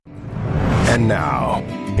And now,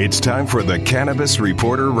 it's time for the Cannabis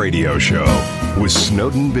Reporter Radio Show with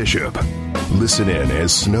Snowden Bishop. Listen in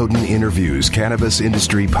as Snowden interviews cannabis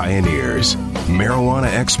industry pioneers, marijuana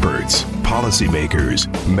experts, policymakers,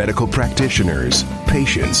 medical practitioners,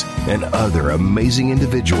 patients, and other amazing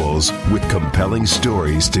individuals with compelling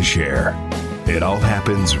stories to share. It all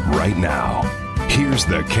happens right now. Here's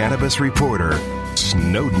the Cannabis Reporter,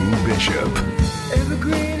 Snowden Bishop.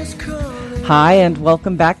 Hi, and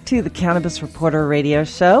welcome back to the Cannabis Reporter Radio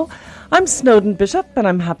Show. I'm Snowden Bishop, and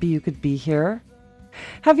I'm happy you could be here.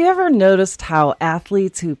 Have you ever noticed how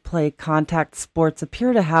athletes who play contact sports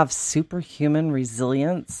appear to have superhuman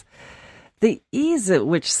resilience? The ease at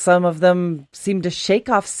which some of them seem to shake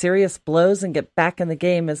off serious blows and get back in the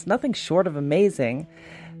game is nothing short of amazing,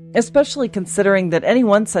 especially considering that any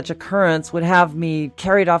one such occurrence would have me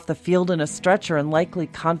carried off the field in a stretcher and likely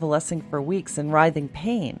convalescing for weeks in writhing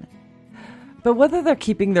pain. But whether they're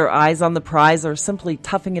keeping their eyes on the prize or simply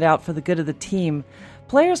toughing it out for the good of the team,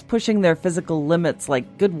 players pushing their physical limits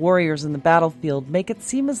like good warriors in the battlefield make it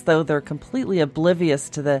seem as though they're completely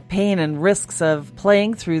oblivious to the pain and risks of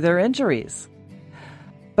playing through their injuries.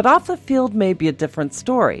 But off the field may be a different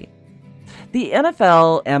story. The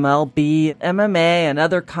NFL, MLB, MMA, and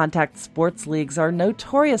other contact sports leagues are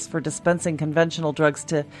notorious for dispensing conventional drugs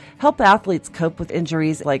to help athletes cope with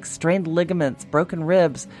injuries like strained ligaments, broken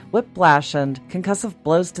ribs, whiplash, and concussive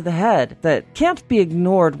blows to the head that can't be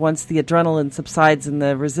ignored once the adrenaline subsides and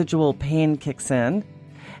the residual pain kicks in.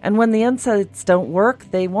 And when the NSAIDs don't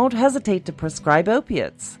work, they won't hesitate to prescribe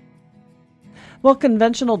opiates. While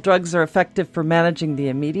conventional drugs are effective for managing the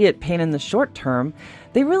immediate pain in the short term,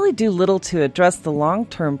 they really do little to address the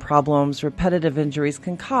long-term problems repetitive injuries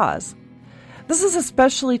can cause. This is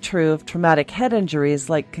especially true of traumatic head injuries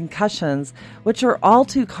like concussions, which are all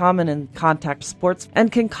too common in contact sports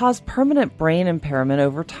and can cause permanent brain impairment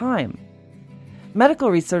over time. Medical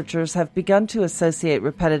researchers have begun to associate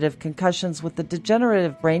repetitive concussions with the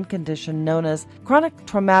degenerative brain condition known as chronic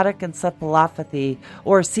traumatic encephalopathy,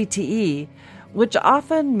 or CTE, which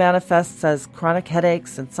often manifests as chronic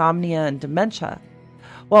headaches, insomnia, and dementia.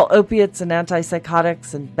 While opiates and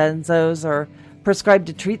antipsychotics and benzos are prescribed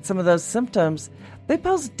to treat some of those symptoms, they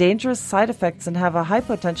pose dangerous side effects and have a high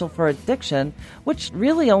potential for addiction, which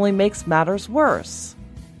really only makes matters worse.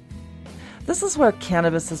 This is where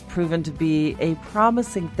cannabis has proven to be a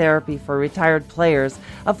promising therapy for retired players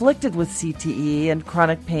afflicted with CTE and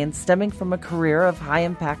chronic pain stemming from a career of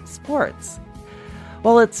high-impact sports.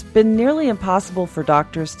 While it's been nearly impossible for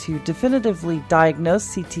doctors to definitively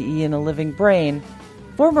diagnose CTE in a living brain,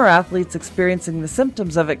 former athletes experiencing the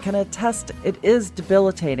symptoms of it can attest it is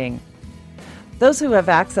debilitating. Those who have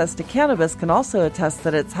access to cannabis can also attest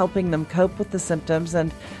that it's helping them cope with the symptoms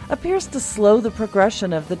and appears to slow the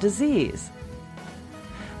progression of the disease.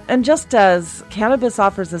 And just as cannabis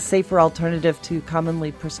offers a safer alternative to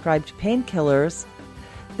commonly prescribed painkillers,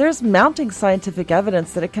 there's mounting scientific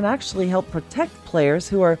evidence that it can actually help protect players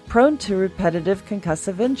who are prone to repetitive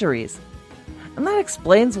concussive injuries. And that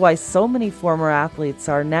explains why so many former athletes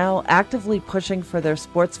are now actively pushing for their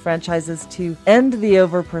sports franchises to end the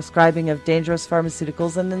overprescribing of dangerous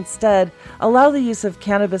pharmaceuticals and instead allow the use of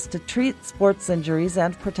cannabis to treat sports injuries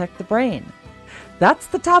and protect the brain. That's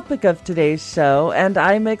the topic of today's show, and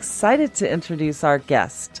I'm excited to introduce our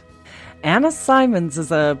guest. Anna Symonds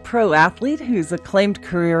is a pro athlete whose acclaimed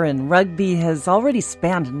career in rugby has already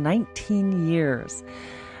spanned 19 years.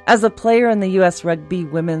 As a player in the U.S. Rugby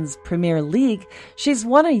Women's Premier League, she's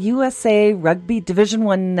won a USA Rugby Division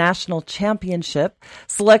I National Championship,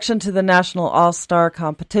 selection to the National All-Star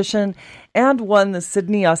Competition, and won the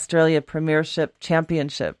Sydney Australia Premiership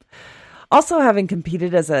Championship. Also having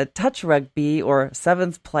competed as a touch rugby or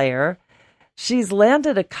sevens player, she's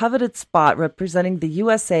landed a coveted spot representing the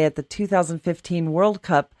USA at the 2015 World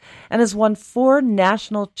Cup and has won 4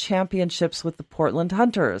 national championships with the Portland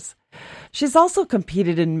Hunters. She's also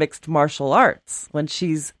competed in mixed martial arts when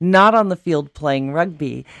she's not on the field playing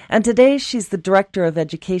rugby, and today she's the Director of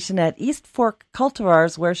Education at East Fork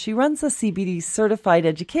Cultivars, where she runs a CBD certified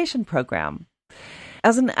education program.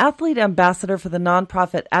 As an athlete ambassador for the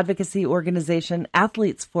nonprofit advocacy organization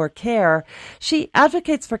Athletes for Care, she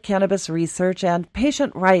advocates for cannabis research and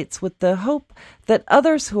patient rights with the hope that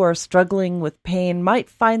others who are struggling with pain might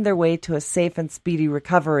find their way to a safe and speedy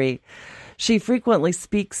recovery. She frequently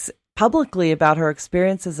speaks publicly about her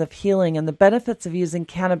experiences of healing and the benefits of using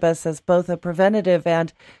cannabis as both a preventative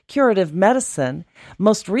and curative medicine.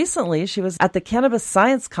 Most recently, she was at the Cannabis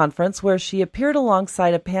Science Conference, where she appeared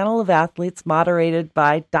alongside a panel of athletes moderated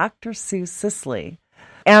by Dr. Sue Sisley.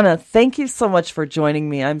 Anna, thank you so much for joining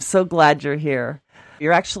me. I'm so glad you're here.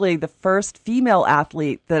 You're actually the first female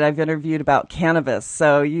athlete that I've interviewed about cannabis,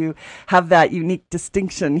 so you have that unique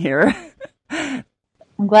distinction here. I'm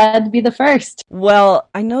glad to be the first. Well,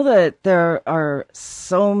 I know that there are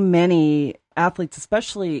so many athletes,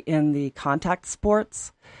 especially in the contact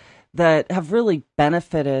sports, that have really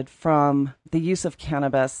benefited from the use of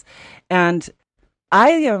cannabis. And I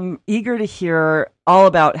am eager to hear all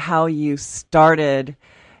about how you started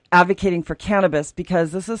advocating for cannabis,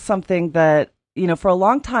 because this is something that, for a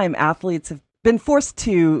long time, athletes have been forced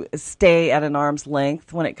to stay at an arm's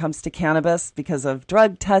length when it comes to cannabis because of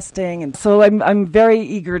drug testing. And so I'm very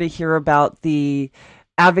eager to hear about the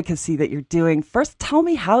advocacy that you're doing. First, tell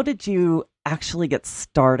me, how did you actually get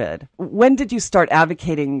started? When did you start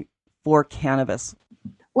advocating for cannabis?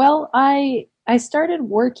 Well, I started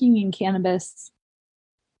working in cannabis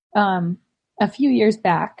a few years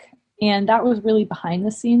back, and that was really behind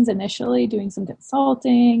the scenes initially, doing some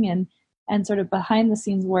consulting and sort of behind the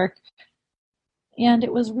scenes work. And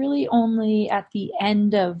it was really only at the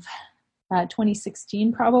end of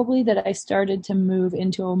 2016 probably that I started to move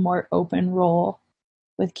into a more open role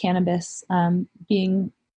with cannabis,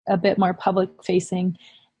 being a bit more public facing,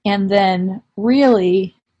 and then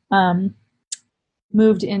really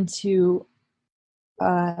moved into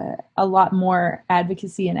a lot more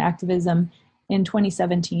advocacy and activism in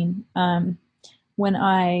 2017 when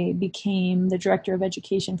I became the director of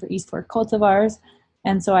education for East Fork Cultivars.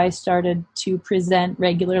 And so I started to present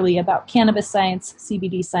regularly about cannabis science,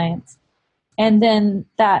 CBD science. And then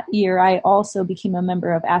that year, I also became a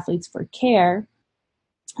member of Athletes for Care,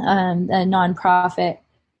 a nonprofit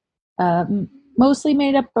mostly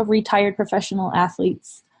made up of retired professional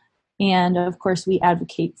athletes. And of course, we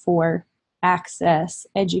advocate for access,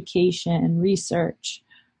 education, research,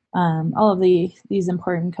 all of these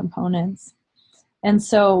important components. And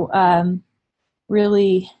so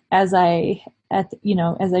really, as I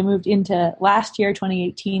moved into last year,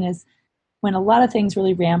 2018, is when a lot of things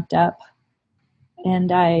really ramped up.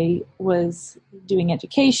 And I was doing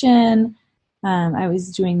education, I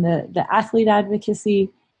was doing the athlete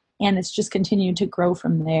advocacy, and it's just continued to grow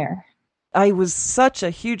from there. I was such a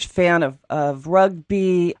huge fan of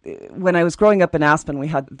rugby. When I was growing up in Aspen, we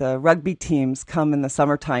had the rugby teams come in the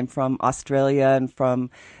summertime from Australia and from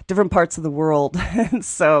different parts of the world. And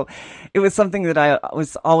so it was something that I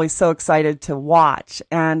was always so excited to watch.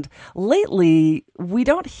 And lately, we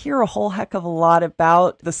don't hear a whole heck of a lot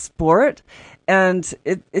about the sport. And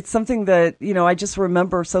it's something that, I just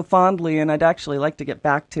remember so fondly, and I'd actually like to get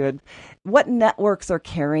back to it. What networks are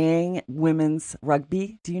carrying women's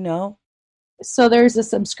rugby? Do you know? So there's a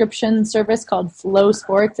subscription service called Flow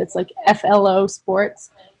Sports. It's like FLO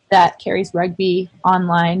Sports that carries rugby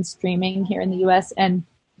online streaming here in the U.S., and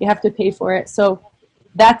you have to pay for it. So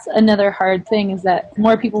that's another hard thing, is that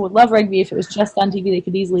more people would love rugby if it was just on TV. They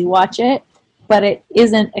could easily watch it, but it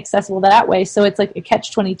isn't accessible that way. So it's like a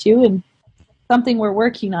catch-22 and something we're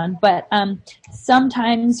working on. But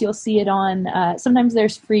sometimes you'll see it on, sometimes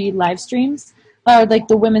there's free live streams. Like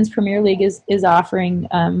the Women's Premier League is offering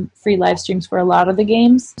free live streams for a lot of the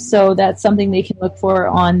games. So that's something they can look for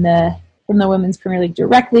from the Women's Premier League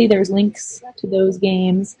directly. There's links to those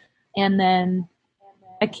games. And then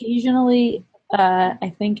occasionally,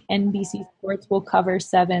 I think NBC Sports will cover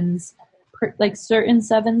sevens, like certain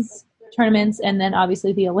sevens tournaments, and then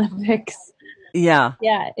obviously the Olympics. Yeah.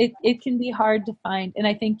 Yeah, it can be hard to find. And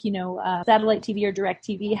I think, satellite TV or direct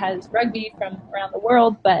TV has rugby from around the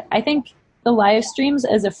world, but I think the live streams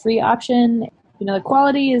as a free option, the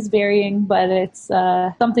quality is varying, but it's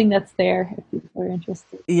something that's there if people are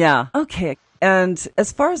interested. Yeah. Okay. And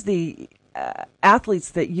as far as the athletes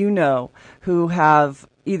that who have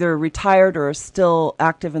either retired or are still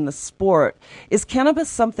active in the sport, is cannabis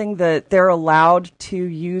something that they're allowed to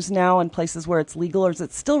use now in places where it's legal, or is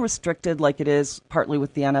it still restricted like it is partly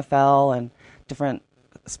with the NFL and different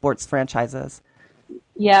sports franchises?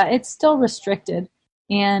 Yeah, it's still restricted.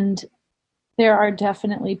 And there are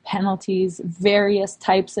definitely penalties, various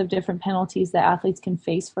types of different penalties that athletes can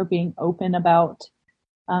face for being open about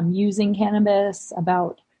using cannabis,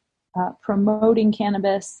 about promoting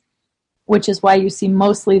cannabis, which is why you see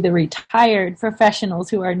mostly the retired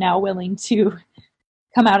professionals who are now willing to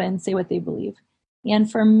come out and say what they believe.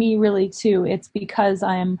 And for me, really, too, it's because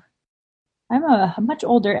I'm a much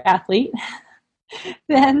older athlete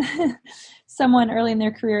than someone early in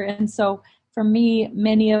their career. And so for me,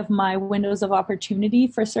 many of my windows of opportunity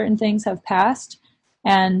for certain things have passed.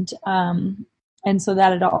 And so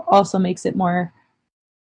that it also makes it more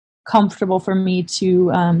comfortable for me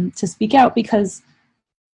to speak out, because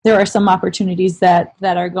there are some opportunities that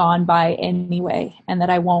are gone by anyway, and that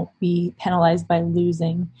I won't be penalized by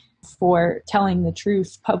losing. for telling the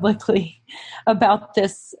truth publicly about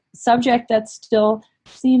this subject that's still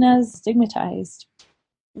seen as stigmatized.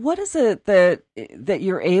 What is it that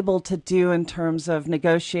you're able to do in terms of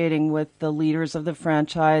negotiating with the leaders of the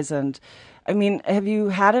franchise? And I mean, have you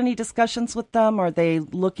had any discussions with them? Are they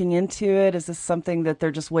looking into it? Is this something that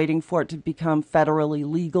they're just waiting for it to become federally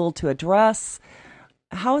legal to address?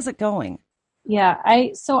 How is it going? Yeah,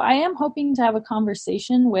 I am hoping to have a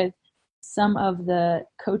conversation with some of the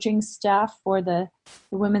coaching staff for the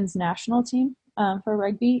women's national team for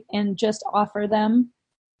rugby, and just offer them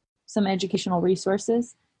some educational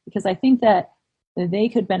resources, because I think that they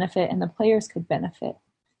could benefit and the players could benefit.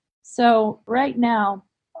 So right now,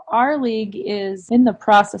 our league is in the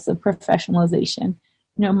process of professionalization,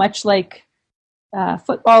 much like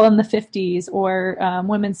football in the 50s or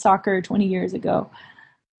women's soccer 20 years ago.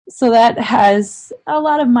 So that has a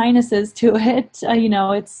lot of minuses to it.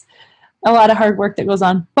 It's a lot of hard work that goes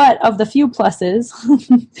on. But of the few pluses,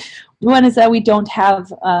 one is that we don't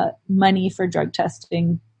have money for drug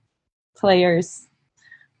testing players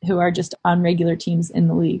who are just on regular teams in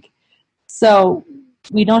the league. So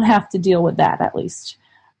we don't have to deal with that, at least.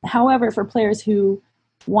 However, for players who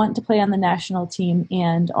want to play on the national team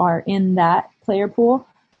and are in that player pool,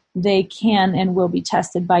 they can and will be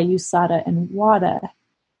tested by USADA and WADA.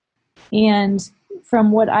 And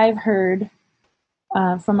from what I've heard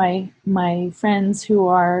from my friends who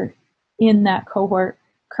are in that cohort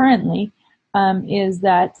currently, is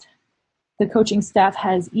that the coaching staff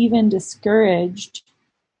has even discouraged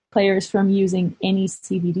players from using any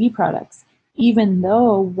CBD products, even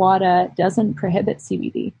though WADA doesn't prohibit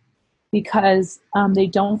CBD, because they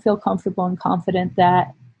don't feel comfortable and confident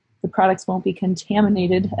that the products won't be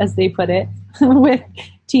contaminated, as they put it, with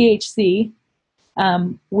THC,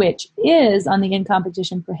 which is on the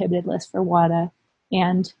in-competition prohibited list for WADA,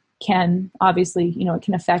 and can obviously, it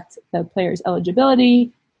can affect the player's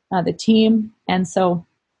eligibility, the team, and so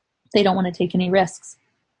they don't want to take any risks.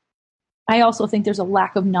 I also think there's a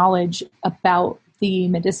lack of knowledge about the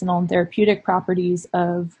medicinal and therapeutic properties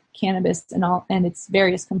of cannabis and its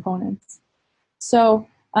various components. So,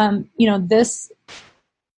 this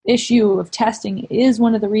issue of testing is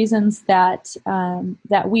one of the reasons that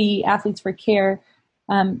we, Athletes for Care,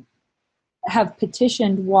 have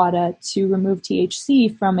petitioned WADA to remove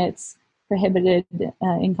THC from its prohibited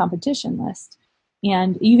in competition list.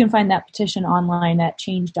 And you can find that petition online at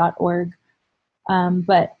change.org.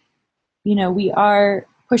 But, we are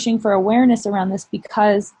pushing for awareness around this,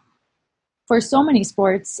 because for so many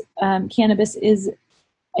sports, cannabis is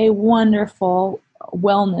a wonderful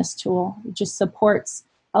wellness tool. It just supports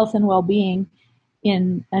health and well-being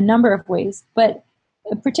in a number of ways. But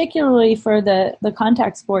particularly for the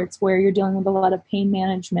contact sports, where you're dealing with a lot of pain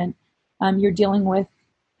management, you're dealing with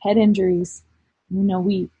head injuries.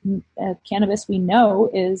 Cannabis, we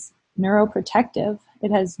know, is neuroprotective.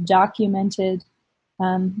 It has documented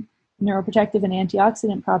neuroprotective and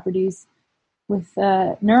antioxidant properties with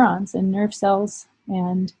neurons and nerve cells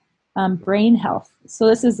and brain health. So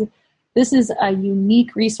this is a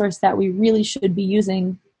unique resource that we really should be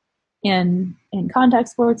using in contact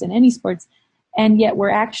sports and any sports, and yet we're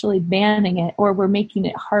actually banning it, or we're making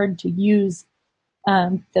it hard to use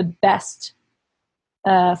the best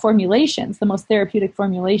formulations, the most therapeutic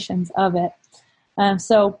formulations of it.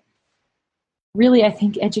 So really, I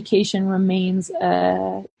think education remains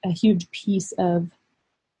a huge piece of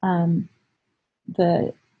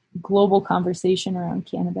the global conversation around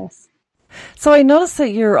cannabis. So I noticed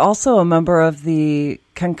that you're also a member of the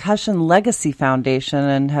Concussion Legacy Foundation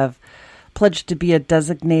and have pledged to be a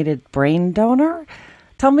designated brain donor.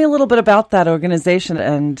 Tell me a little bit about that organization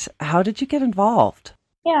and how did you get involved?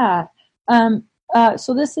 Yeah.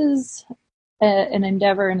 So this is an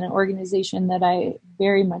endeavor and an organization that I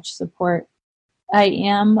very much support. I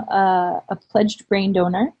am a pledged brain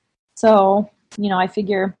donor. So, I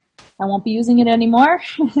figure I won't be using it anymore.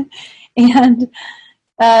 And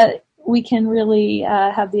we can really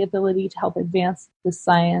have the ability to help advance the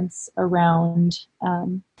science around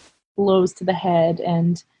blows to the head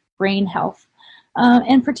and brain health,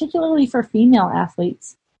 and particularly for female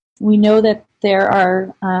athletes. We know that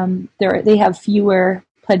they have fewer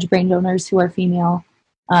pledged brain donors who are female,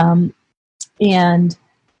 and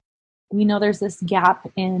we know there's this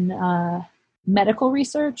gap in medical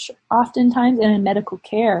research, oftentimes, and in medical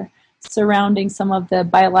care surrounding some of the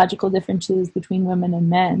biological differences between women and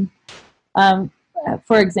men.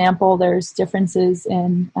 For example, there's differences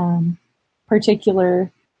in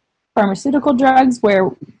particular pharmaceutical drugs where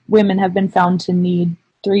women have been found to need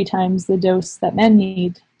 3 times the dose that men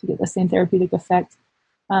need to get the same therapeutic effect.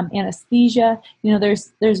 Anesthesia,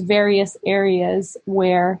 there's various areas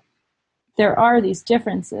where there are these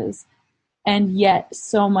differences, and yet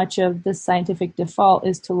so much of the scientific default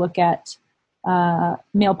is to look at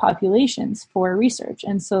male populations for research.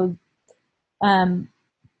 And so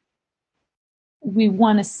we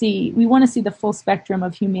want to see the full spectrum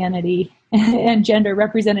of humanity and gender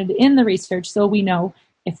represented in the research, so we know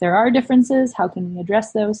if there are differences, how can we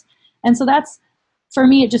address those. And so that's, for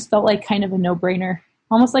me, it just felt like kind of a no-brainer,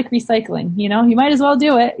 almost like recycling. You might as well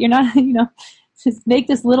do it. You're not, just make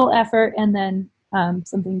this little effort, and then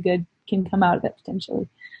something good can come out of it potentially.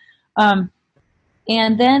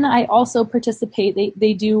 And then I also participate.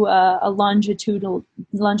 They do a longitudinal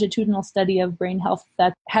study of brain health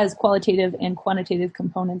that has qualitative and quantitative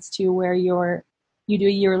components too, where you do a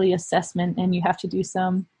yearly assessment and you have to do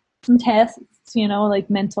some tests, like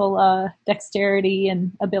mental dexterity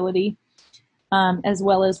and ability, as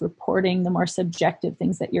well as reporting the more subjective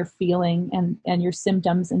things that you're feeling and your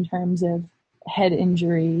symptoms in terms of head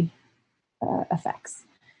injury effects.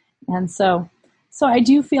 And so I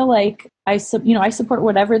do feel like I support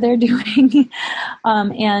whatever they're doing,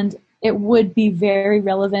 and it would be very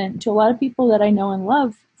relevant to a lot of people that I know and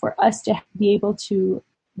love for us to be able to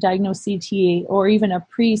diagnose CTE or even a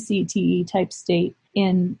pre-CTE type state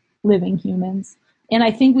in living humans. And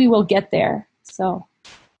I think we will get there. So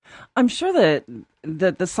I'm sure that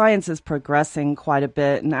the science is progressing quite a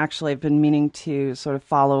bit, and actually I've been meaning to sort of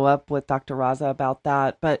follow up with Dr. Raza about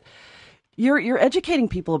that. But you're educating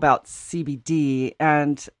people about CBD,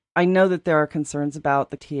 and I know that there are concerns about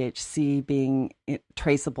the THC being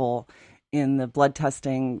traceable in the blood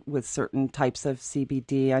testing with certain types of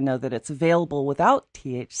CBD. I know that it's available without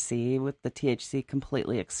THC, with the THC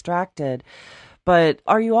completely extracted. But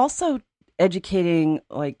are you also educating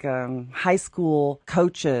high school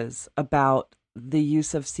coaches about the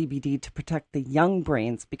use of CBD to protect the young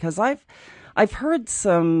brains? Because I've heard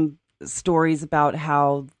some stories about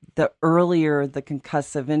how the earlier the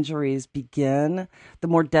concussive injuries begin, the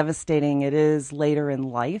more devastating it is later in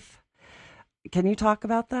life. Can you talk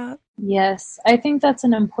about that? Yes, I think that's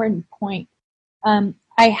an important point.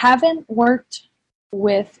 I haven't worked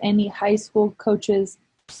with any high school coaches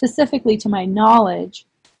specifically to my knowledge,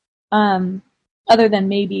 other than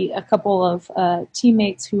maybe a couple of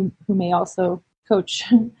teammates who may also coach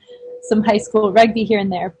some high school rugby here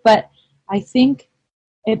and there. But I think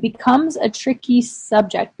it becomes a tricky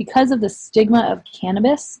subject because of the stigma of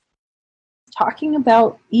cannabis. Talking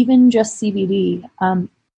about even just CBD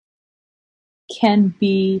can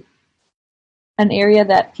be an area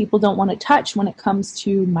that people don't want to touch when it comes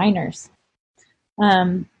to minors.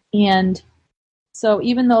 And so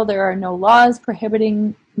even though there are no laws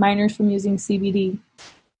prohibiting minors from using CBD,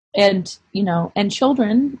 and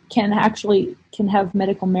children can have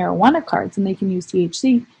medical marijuana cards and they can use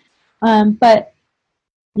THC. But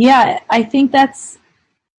yeah, I think that's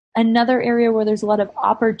another area where there's a lot of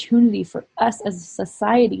opportunity for us as a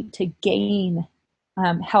society to gain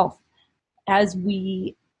health as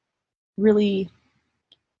we really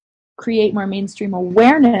create more mainstream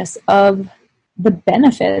awareness of the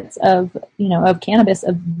benefits of cannabis,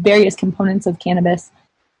 of various components of cannabis.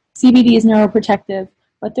 CBD is neuroprotective,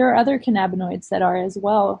 but there are other cannabinoids that are as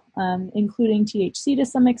well, including THC to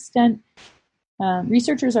some extent.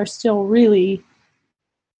 Researchers are still really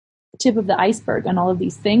tip of the iceberg on all of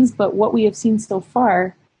these things, but what we have seen so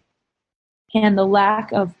far and the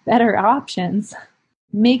lack of better options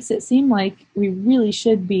makes it seem like we really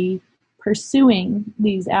should be pursuing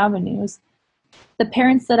these avenues. The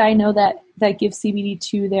parents that I know that give CBD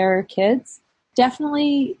to their kids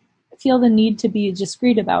definitely feel the need to be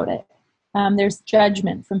discreet about it. There's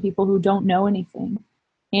judgment from people who don't know anything.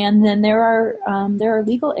 And then there are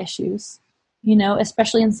legal issues.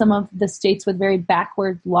 Especially in some of the states with very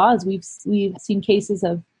backward laws, we've seen cases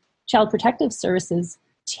of child protective services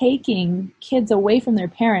taking kids away from their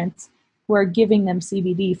parents who are giving them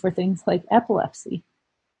CBD for things like epilepsy.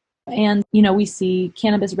 And, we see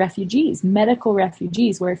cannabis refugees, medical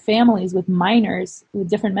refugees, where families with minors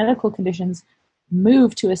with different medical conditions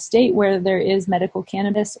move to a state where there is medical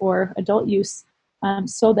cannabis or adult use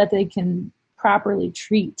so that they can properly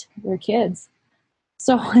treat their kids.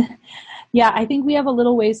 So, yeah, I think we have a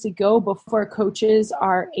little ways to go before coaches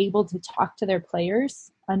are able to talk to their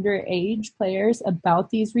players, underage players, about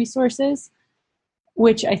these resources,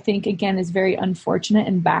 which I think, again, is very unfortunate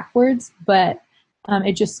and backwards, but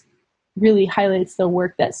it just really highlights the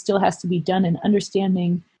work that still has to be done in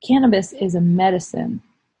understanding cannabis is a medicine.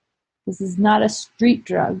 This is not a street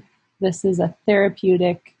drug. This is a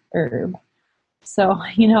therapeutic herb. So,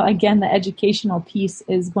 again, the educational piece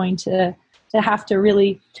is going to have to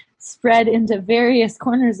really spread into various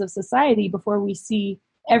corners of society before we see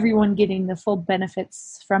everyone getting the full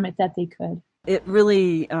benefits from it that they could. It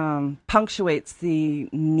really punctuates the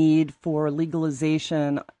need for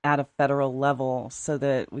legalization at a federal level so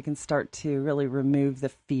that we can start to really remove the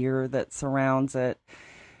fear that surrounds it.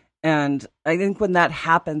 And I think when that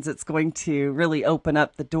happens, it's going to really open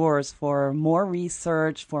up the doors for more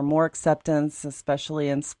research, for more acceptance, especially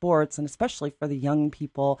in sports and especially for the young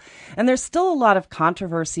people. And there's still a lot of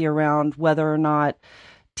controversy around whether or not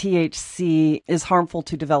THC is harmful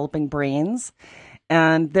to developing brains.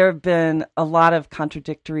 And there have been a lot of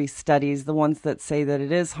contradictory studies. The ones that say that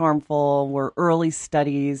it is harmful were early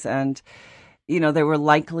studies, and they were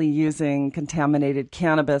likely using contaminated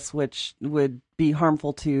cannabis, which would be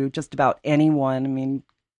harmful to just about anyone. I mean,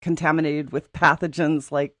 contaminated with pathogens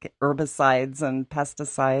like herbicides and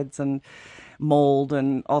pesticides and mold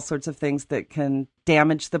and all sorts of things that can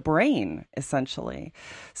damage the brain, essentially.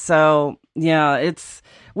 So, yeah,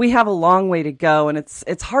 we have a long way to go, and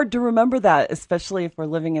it's hard to remember that, especially if we're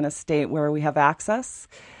living in a state where we have access.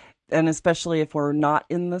 And especially if we're not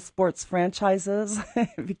in the sports franchises,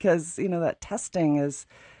 because, that testing is,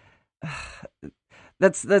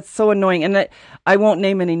 that's so annoying. And I won't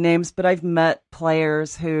name any names, but I've met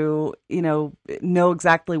players who, know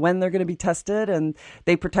exactly when they're going to be tested, and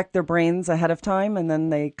they protect their brains ahead of time, and then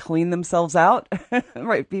they clean themselves out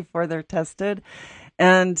right before they're tested.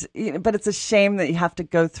 And, but it's a shame that you have to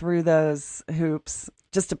go through those hoops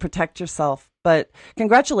just to protect yourself. But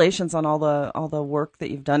congratulations on all the work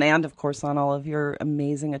that you've done, and of course on all of your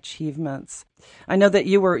amazing achievements. I know that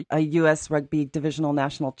you were a U.S. Rugby Divisional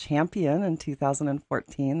National Champion in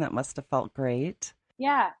 2014. That must have felt great.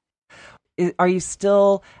 Yeah. Are you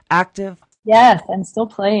still active? Yes, I'm still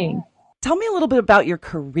playing. Tell me a little bit about your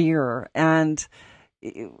career. And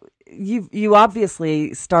you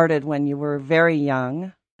obviously started when you were very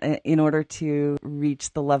young in order to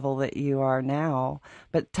reach the level that you are now.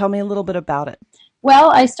 But tell me a little bit about it. Well,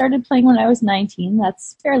 I started playing when I was 19.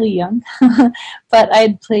 That's fairly young. But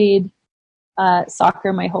I'd played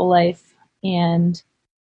soccer my whole life. And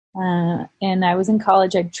I was in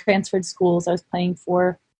college. I transferred schools. I was playing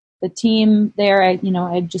for the team there.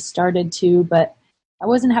 I'd just started to, but I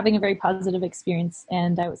wasn't having a very positive experience.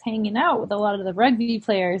 And I was hanging out with a lot of the rugby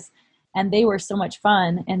players, and they were so much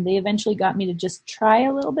fun. And they eventually got me to just try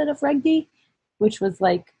a little bit of rugby, which was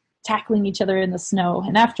like tackling each other in the snow.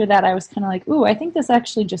 And after that, I was kind of like, ooh, I think this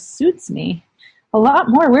actually just suits me a lot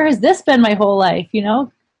more. Where has this been my whole life?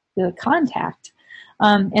 The contact.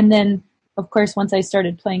 And then, of course, once I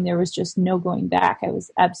started playing, there was just no going back. I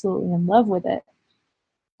was absolutely in love with it.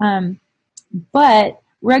 But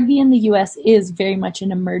rugby in the U.S. is very much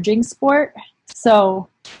an emerging sport. So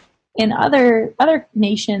in other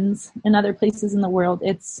nations and other places in the world,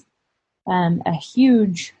 it's a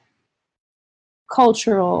huge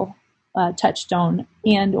cultural touchstone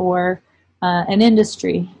and or an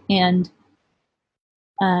industry. And,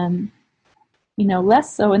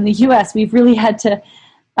 less so in the U.S. We've really had to,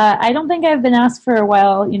 I don't think I've been asked for a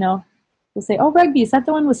while, we'll say, oh, rugby, is that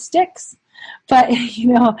the one with sticks? But,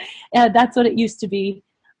 that's what it used to be.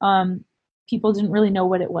 People didn't really know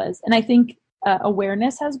what it was. And I think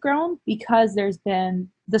awareness has grown because the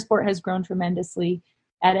sport has grown tremendously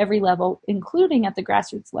at every level, including at the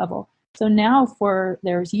grassroots level. So now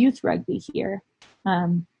there's youth rugby here,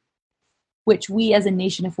 which we as a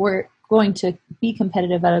nation, if we're going to be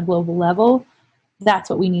competitive at a global level,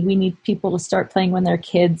 that's what we need. We need people to start playing when they're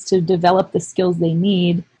kids to develop the skills they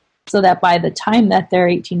need so that by the time that they're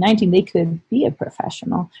 18, 19, they could be a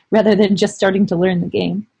professional rather than just starting to learn the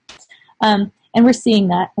game. And we're seeing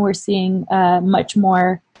that. We're seeing much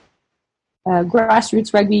more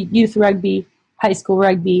grassroots rugby, youth rugby, high school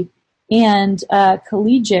rugby, and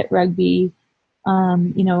collegiate rugby,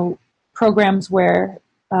 programs where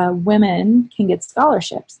women can get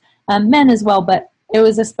scholarships. Men as well, but it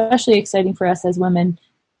was especially exciting for us as women.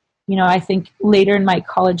 I think later in my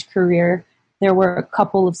college career, there were a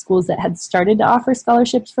couple of schools that had started to offer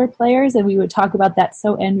scholarships for players, and we would talk about that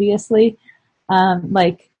so enviously.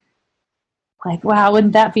 Like, wow,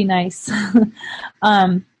 wouldn't that be nice?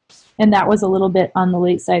 And that was a little bit on the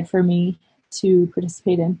late side for me to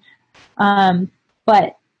participate in.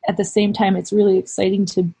 But at the same time, it's really exciting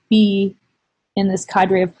to be in this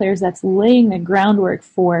cadre of players that's laying the groundwork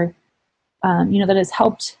for, that has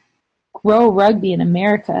helped grow rugby in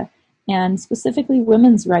America, and specifically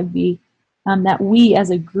women's rugby, that we as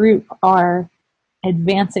a group are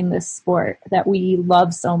advancing this sport that we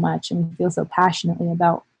love so much and feel so passionately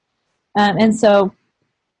about. And so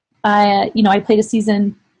I played a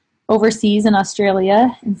season overseas in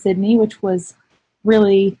Australia, in Sydney, which was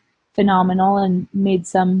really phenomenal and made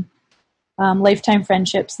some lifetime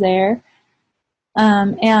friendships there.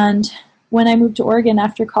 And when I moved to Oregon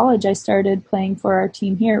after college, I started playing for our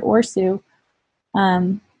team here, ORSU.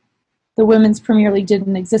 The Women's Premier League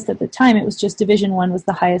didn't exist at the time. It was just Division I was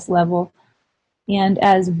the highest level. And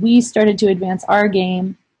as we started to advance our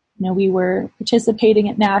game, we were participating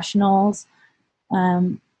at nationals.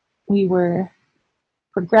 We were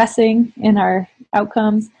progressing in our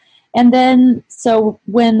outcomes. And then, so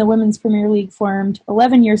when the Women's Premier League formed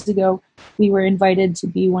 11 years ago, we were invited to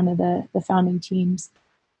be one of the founding teams.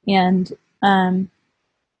 And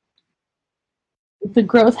the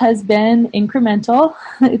growth has been incremental.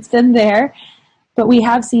 It's been there. But we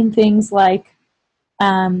have seen things like,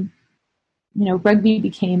 rugby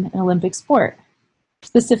became an Olympic sport,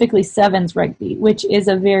 specifically sevens rugby, which is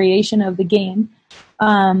a variation of the game.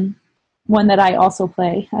 One that I also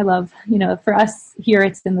play. I love, for us here,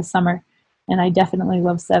 it's in the summer, and I definitely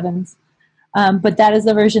love sevens. But that is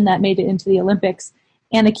the version that made it into the Olympics.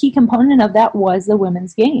 And a key component of that was the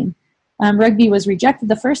women's game. Rugby was rejected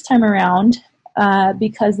the first time around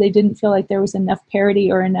because they didn't feel like there was enough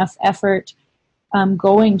parity or enough effort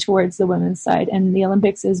going towards the women's side. And the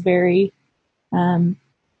Olympics is very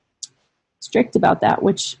strict about that,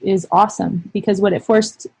 which is awesome, because what it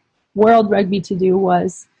forced World Rugby to do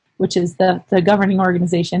was, which is the governing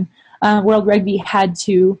organization, World Rugby had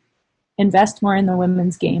to invest more in the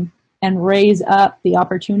women's game and raise up the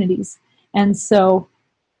opportunities. And so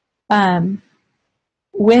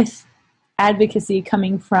with advocacy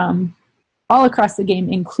coming from all across the game,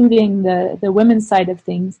 including the women's side of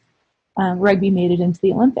things, rugby made it into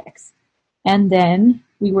the Olympics. And then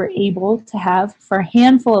we were able to have, for a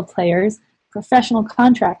handful of players, professional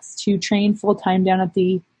contracts to train full-time down at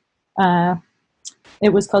the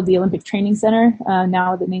it was called the Olympic Training Center.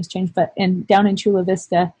 Now the name's changed, but down in Chula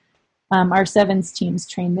Vista, our sevens teams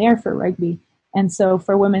train there for rugby. And so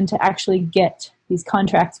for women to actually get these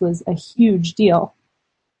contracts was a huge deal.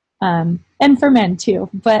 And for men too.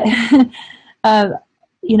 But,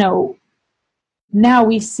 now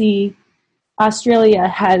we see Australia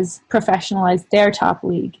has professionalized their top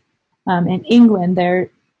league. And England there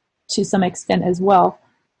to some extent as well.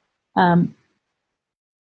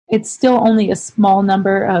 It's still only a small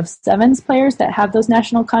number of sevens players that have those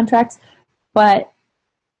national contracts, but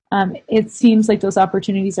it seems like those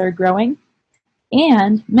opportunities are growing.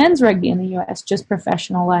 And men's rugby in the U.S. just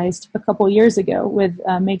professionalized a couple years ago with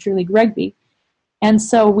Major League Rugby. And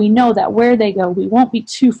so we know that where they go, we won't be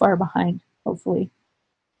too far behind, hopefully.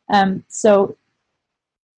 So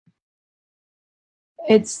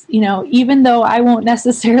it's, even though I won't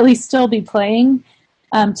necessarily still be playing,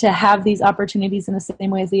 to have these opportunities in the same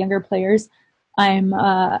way as the younger players, I'm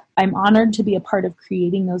honored to be a part of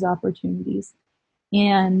creating those opportunities,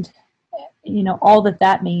 and all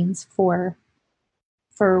that means for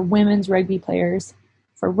women's rugby players,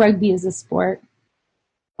 for rugby as a sport,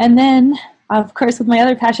 and then of course with my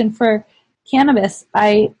other passion for cannabis,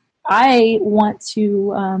 I want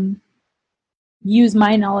to use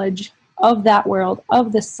my knowledge of that world,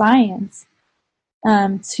 of the science,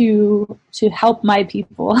 to help my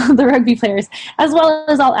people, the rugby players, as well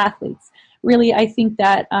as all athletes. Really, I think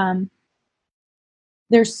that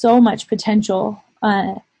there's so much potential.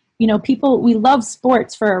 We love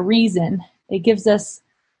sports for a reason. It gives us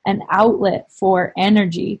an outlet for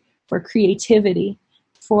energy, for creativity,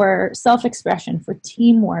 for self-expression, for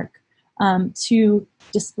teamwork, to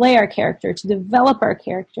display our character, to develop our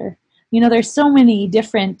character. There's so many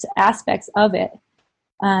different aspects of it.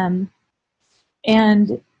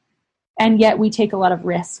 And yet we take a lot of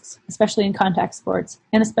risks, especially in contact sports,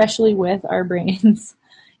 and especially with our brains.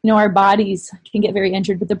 Our bodies can get very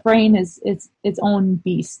injured, but the brain is its own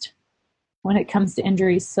beast when it comes to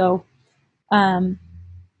injuries. So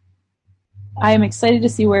I am excited to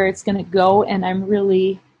see where it's going to go, and I'm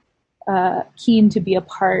really keen to be a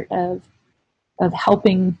part of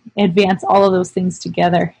helping advance all of those things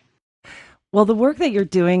together. Well, the work that you're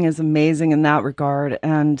doing is amazing in that regard,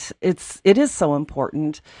 and it is so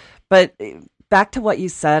important. But back to what you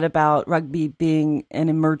said about rugby being an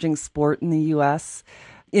emerging sport in the U.S.,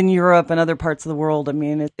 in Europe and other parts of the world, I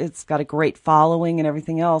mean, it's got a great following and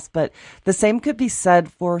everything else. But the same could be said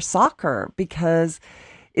for soccer, because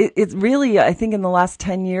it really, I think in the last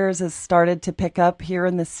 10 years, has started to pick up here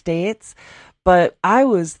in the States. But I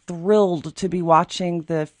was thrilled to be watching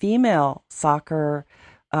the female soccer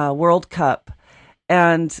World Cup.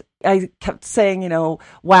 And I kept saying,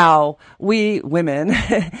 wow, we women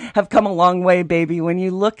have come a long way, baby. When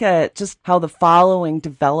you look at just how the following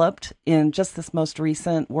developed in just this most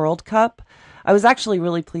recent World Cup, I was actually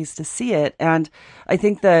really pleased to see it. And I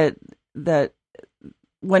think that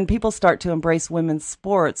when people start to embrace women's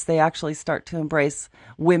sports, they actually start to embrace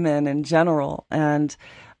women in general. And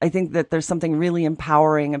I think that there's something really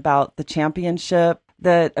empowering about the championship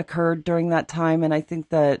that occurred during that time. And I think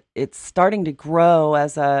that it's starting to grow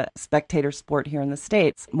as a spectator sport here in the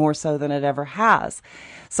States, more so than it ever has.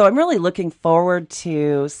 So I'm really looking forward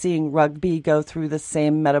to seeing rugby go through the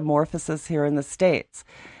same metamorphosis here in the States.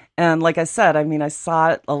 And like I said, I mean, I saw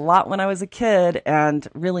it a lot when I was a kid and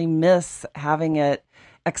really miss having it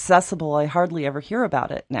accessible. I hardly ever hear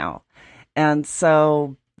about it now. And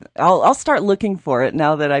so I'll start looking for it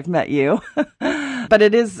now that I've met you. But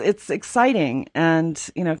it's exciting. And,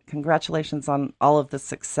 you know, congratulations on all of the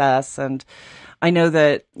success. And I know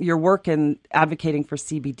that your work in advocating for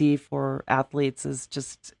CBD for athletes is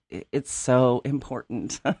just, it's so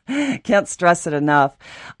important. Can't stress it enough.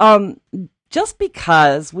 Just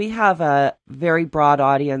because we have a very broad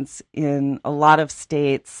audience in a lot of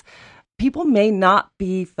states, people may not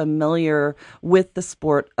be familiar with the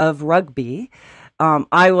sport of rugby.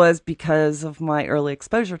 I was because of my early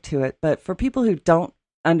exposure to it. But for people who don't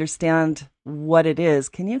understand what it is,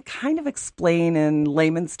 can you kind of explain in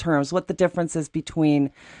layman's terms what the difference is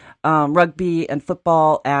between rugby and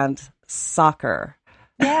football and soccer?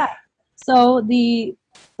 Yeah. So the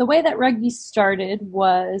way that rugby started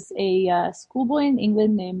was a schoolboy in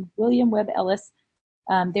England named William Webb Ellis.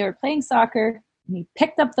 They were playing soccer, and he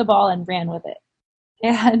picked up the ball and ran with it.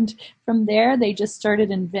 And from there, they just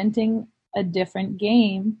started inventing a different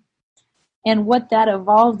game. And what that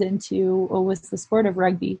evolved into was the sport of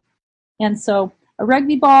rugby. And so a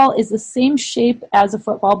rugby ball is the same shape as a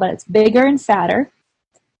football, but it's bigger and fatter.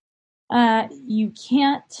 You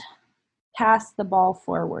can't pass the ball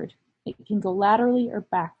forward. It can go laterally or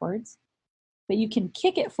backwards, but you can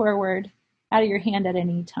kick it forward out of your hand at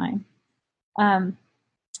any time.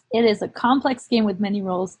 It is a complex game with many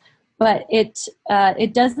rules, but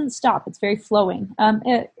it doesn't stop. It's very flowing.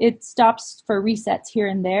 It stops for resets here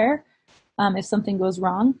and there if something goes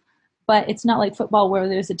wrong, but it's not like football where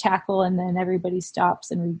there's a tackle and then everybody stops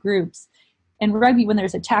and regroups. In rugby, when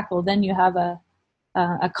there's a tackle, then you have a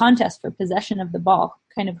contest for possession of the ball,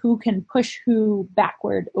 kind of who can push who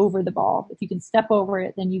backward over the ball. If you can step over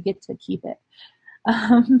it, then you get to keep it.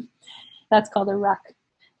 That's called a ruck.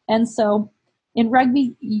 And so in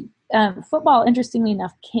rugby, football, interestingly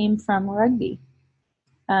enough, came from rugby.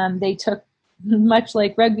 They took, much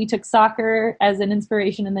like rugby took soccer as an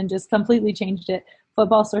inspiration and then just completely changed it.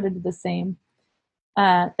 Football sort of did the same.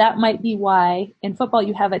 That might be why in football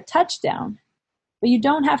you have a touchdown, but you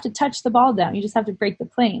don't have to touch the ball down. You just have to break the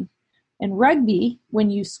plane. In rugby,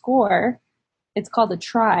 when you score, it's called a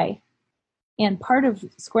try. And part of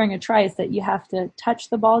scoring a try is that you have to touch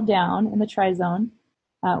the ball down in the try zone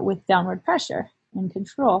with downward pressure and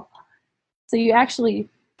control. So you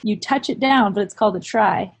touch it down, but it's called a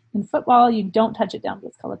try. In football, you don't touch it down, but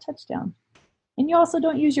it's called a touchdown. And you also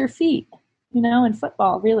don't use your feet, in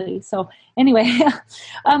football, really. So anyway,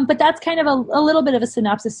 but that's kind of a little bit of a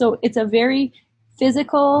synopsis. So it's a very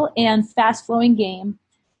physical and fast-flowing game.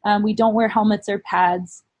 We don't wear helmets or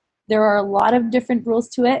pads. There are a lot of different rules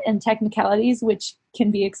to it and technicalities, which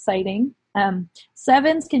can be exciting.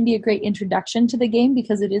 Sevens can be a great introduction to the game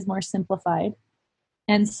because it is more simplified.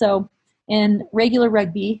 And so in regular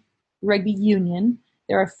rugby union,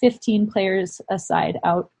 there are 15 players a side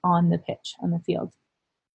out on the pitch, on the field.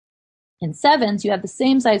 In sevens, you have the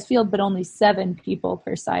same size field, but only 7 people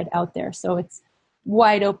per side out there. So it's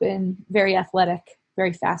wide open, very athletic,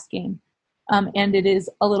 very fast game. And it is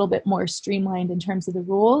a little bit more streamlined in terms of the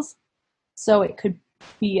rules. So it could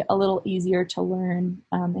be a little easier to learn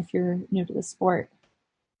if you're new to the sport.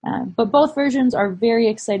 But both versions are very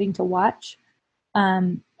exciting to watch.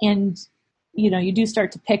 And, you do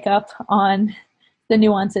start to pick up on the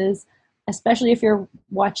nuances, especially if you're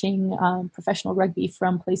watching professional rugby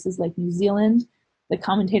from places like New Zealand. The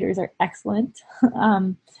commentators are excellent.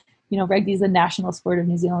 Rugby is a national sport of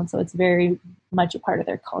New Zealand, so it's very much a part of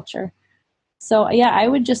their culture. So, yeah, I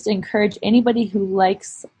would just encourage anybody who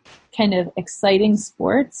likes kind of exciting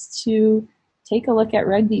sports to take a look at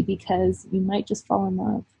rugby because you might just fall in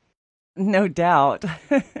love. No doubt.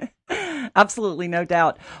 Absolutely no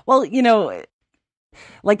doubt. Well,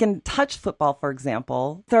 like in touch football, for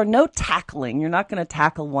example, there are no tackling. You're not going to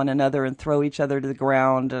tackle one another and throw each other to the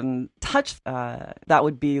ground. And touch, that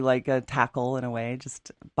would be like a tackle in a way,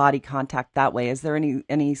 just body contact that way. Is there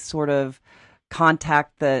any sort of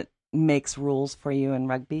contact that makes rules for you in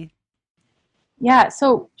rugby? Yeah,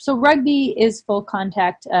 so rugby is full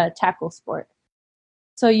contact tackle sport.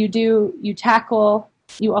 So you tackle,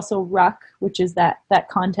 you also ruck, which is that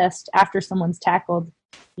contest after someone's tackled,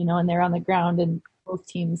 and they're on the ground and both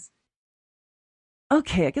teams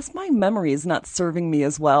Okay, I guess my memory is not serving me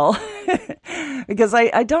as well because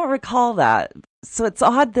I don't recall that. So it's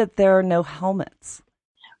odd that there are no helmets.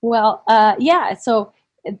 Well, yeah. So,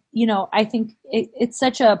 I think it's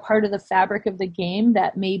such a part of the fabric of the game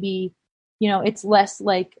that maybe, it's less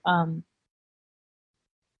like an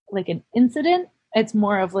incident. It's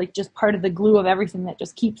more of like just part of the glue of everything that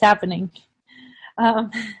just keeps happening. Um,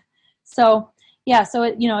 so, yeah. So,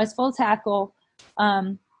 it's full tackle.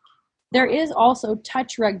 There is also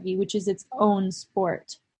touch rugby, which is its own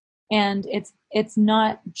sport. And it's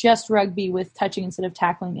not just rugby with touching instead of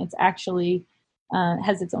tackling. It's actually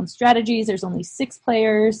has its own strategies. There's only 6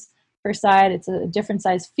 players per side. It's a different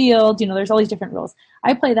size field. There's all these different rules.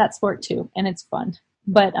 I play that sport too, and it's fun.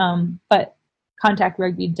 But contact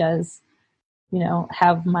rugby does,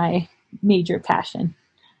 have my major passion.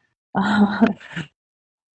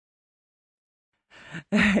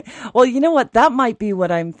 Well, you know what? That might be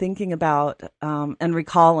what I'm thinking about and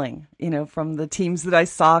recalling, from the teams that I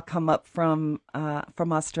saw come up from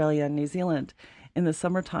Australia and New Zealand in the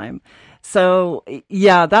summertime. So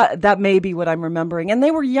yeah, that may be what I'm remembering. And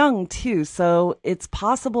they were young too, so it's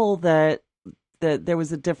possible that there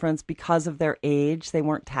was a difference because of their age. They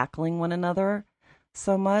weren't tackling one another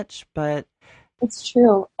so much, but it's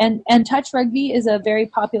true. And touch rugby is a very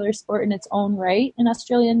popular sport in its own right in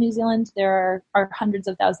Australia and New Zealand. There are hundreds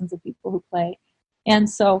of thousands of people who play. And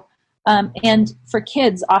so, and for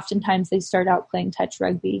kids, oftentimes they start out playing touch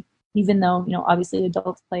rugby, even though, obviously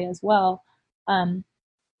adults play as well.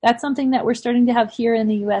 That's something that we're starting to have here in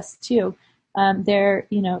the U.S. too.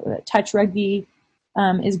 Touch rugby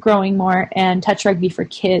is growing more, and touch rugby for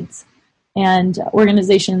kids. And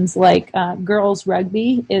organizations like Girls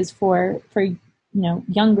Rugby is for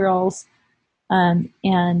young girls,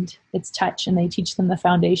 and it's touch, and they teach them the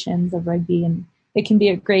foundations of rugby, and it can be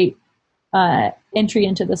a great entry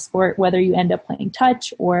into the sport, whether you end up playing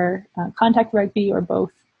touch or contact rugby or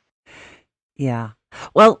both. Yeah.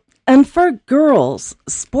 Well, and for girls,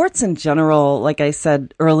 sports in general, like I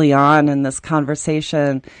said early on in this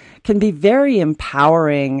conversation, can be very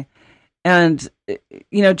empowering. And,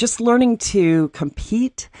 just learning to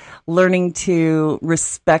compete, learning to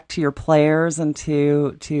respect your players and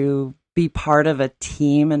to be part of a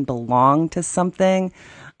team and belong to something.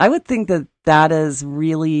 I would think that is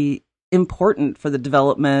really important for the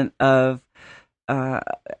development of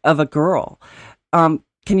a girl. Can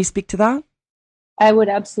you speak to that? I would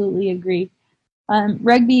absolutely agree.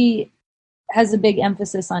 Rugby has a big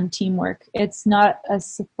emphasis on teamwork. It's not a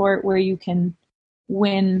sport where you can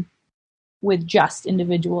win with just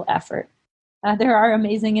individual effort. There are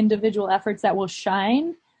amazing individual efforts that will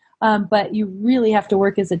shine, but you really have to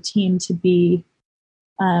work as a team to be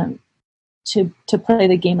to play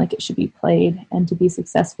the game like it should be played and to be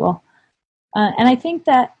successful. And I think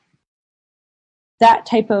that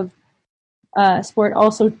type of sport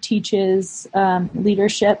also teaches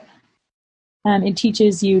leadership. It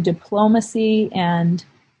teaches you diplomacy and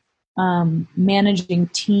managing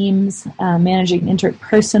teams, managing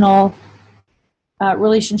interpersonal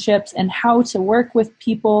relationships, and how to work with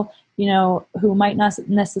people, who might not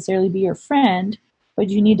necessarily be your friend, but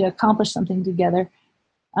you need to accomplish something together.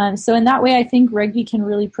 So in that way, I think rugby can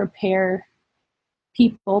really prepare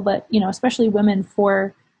people, but, especially women,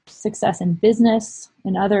 for success in business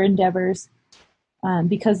and other endeavors,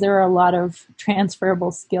 because there are a lot of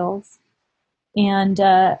transferable skills. And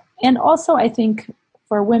also, I think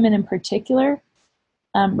for women in particular,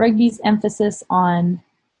 rugby's emphasis on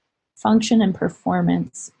function and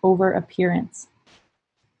performance over appearance.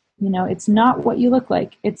 It's not what you look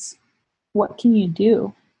like, it's what can you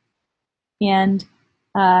do, and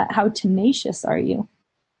how tenacious are you.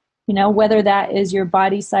 Whether that is your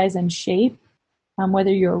body size and shape,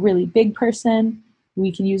 whether you're a really big person,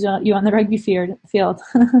 we can use you on the rugby field.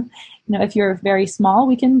 If you're very small,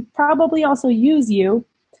 we can probably also use you.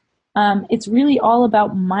 It's really all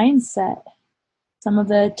about mindset. Some of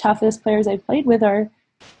the toughest players I've played with are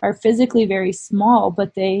physically very small,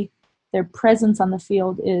 but their presence on the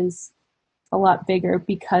field is a lot bigger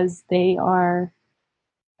because they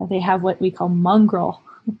have what we call mongrel.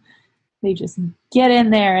 They just get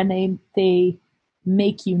in there and they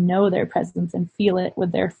make their presence and feel it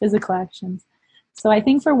with their physical actions. So I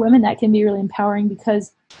think for women that can be really empowering,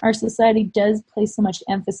 because our society does place so much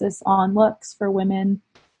emphasis on looks for women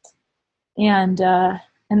and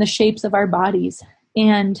the shapes of our bodies.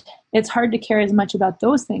 And it's hard to care as much about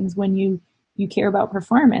those things when you care about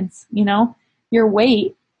performance. Your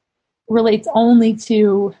weight relates only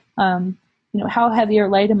to, how heavy or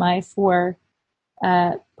light am I for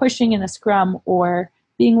pushing in a scrum or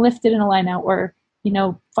being lifted in a line out, or,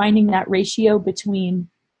 finding that ratio between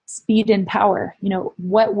speed and power.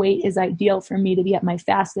 What weight is ideal for me to be at my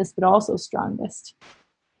fastest, but also strongest?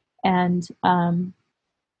 And,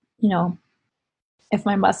 if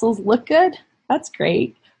my muscles look good, that's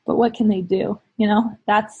great. But what can they do?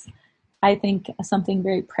 That's, I think, something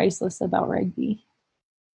very priceless about rugby.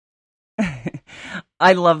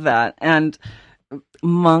 I love that. And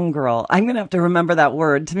mongrel, I'm going to have to remember that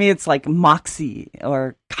word. To me, it's like moxie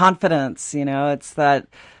or confidence. It's that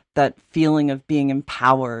feeling of being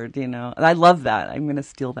empowered. I love that. I'm going to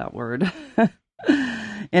steal that word.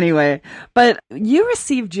 Anyway, but you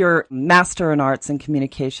received your Master in Arts in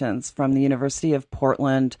Communications from the University of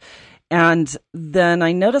Portland. And then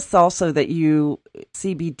I noticed also that you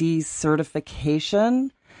CBD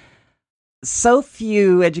certification. So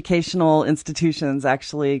few educational institutions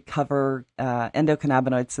actually cover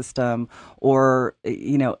endocannabinoid system or,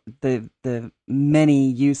 the many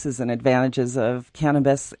uses and advantages of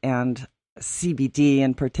cannabis and CBD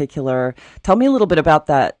in particular. Tell me a little bit about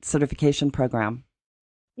that certification program.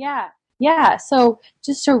 Yeah. So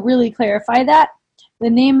just to really clarify that, the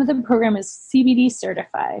name of the program is CBD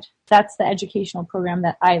Certified. That's the educational program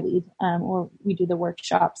that I lead, or we do the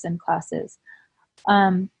workshops and classes.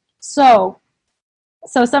 So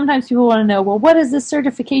sometimes people want to know, well, what does this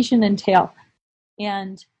certification entail?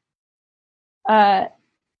 And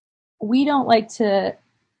we don't like to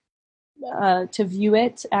view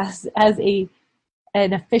it as an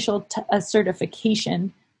official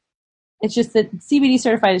certification. It's just that CBD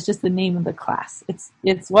certified is just the name of the class.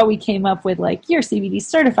 It's what we came up with. Like, you're CBD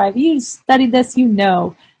certified. You studied this. You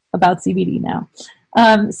know about CBD now.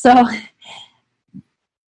 So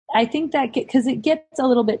I think that because it gets a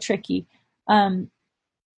little bit tricky. Who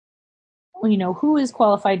is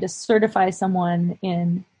qualified to certify someone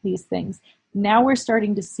in these things? Now we're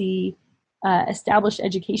starting to see established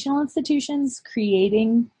educational institutions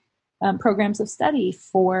creating programs of study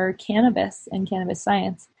for cannabis and cannabis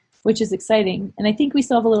science, which is exciting. And I think we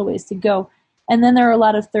still have a little ways to go. And then there are a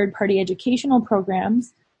lot of third-party educational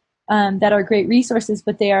programs that are great resources,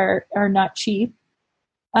 but they are not cheap.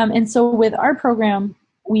 And so with our program,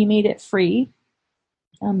 we made it free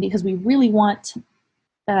because we really want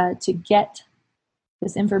to get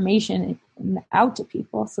this information out to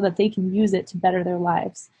people so that they can use it to better their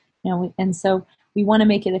lives. And so we want to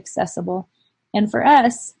make it accessible. And for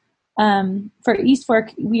us, for East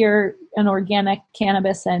Fork, we are an organic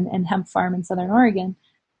cannabis and hemp farm in Southern Oregon.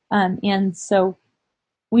 And so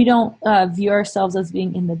we don't view ourselves as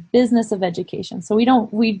being in the business of education. So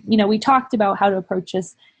we talked about how to approach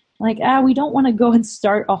this. Like, we don't want to go and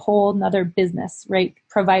start a whole nother business, right?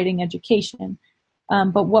 Providing education.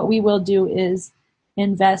 But what we will do is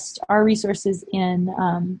invest our resources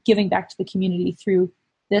in giving back to the community through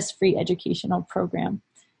this free educational program.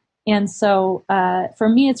 And so for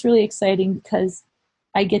me, it's really exciting because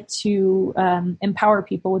I get to empower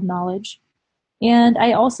people with knowledge. And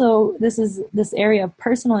I also, this is this area of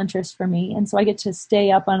personal interest for me. And so I get to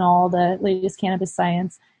stay up on all the latest cannabis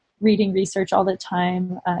science, reading research all the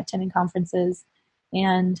time, attending conferences,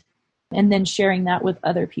 and then sharing that with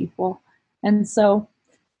other people. And so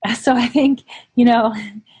I think,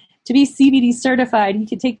 to be CBD certified, you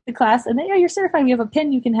can take the class and then, you're certified. We have a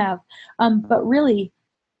pin you can have. But really,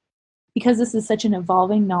 because this is such an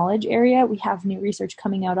evolving knowledge area, we have new research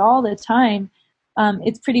coming out all the time.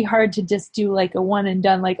 It's pretty hard to just do like a one and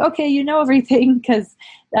done, like, okay, you know everything, because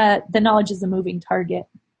the knowledge is a moving target.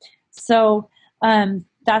 So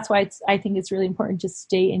that's why I think it's really important to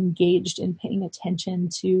stay engaged in paying attention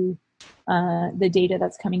to the data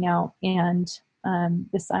that's coming out and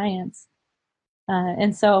the science.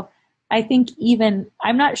 And so I think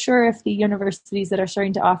I'm not sure if the universities that are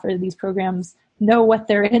starting to offer these programs know what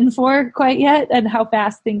they're in for quite yet and how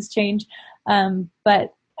fast things change.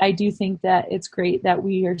 But I do think that it's great that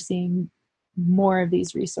we are seeing more of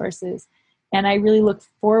these resources. And I really look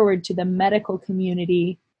forward to the medical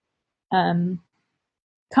community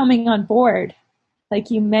coming on board. Like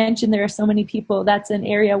you mentioned, there are so many people. That's an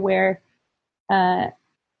area where the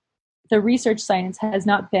research science has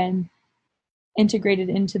not been integrated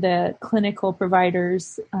into the clinical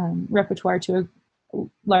providers' repertoire to a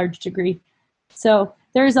large degree. So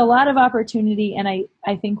there's a lot of opportunity, and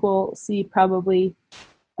I think we'll see probably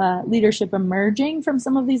leadership emerging from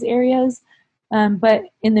some of these areas. But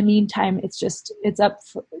in the meantime, it's up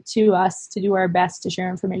to us to do our best to share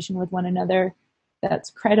information with one another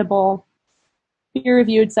that's credible,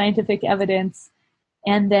 peer-reviewed scientific evidence,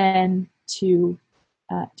 and then to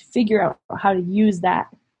figure out how to use that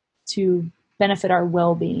to benefit our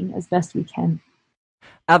well-being as best we can.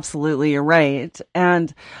 Absolutely, you're right.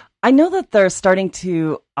 And I know that they're starting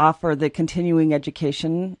to offer the continuing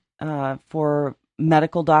education for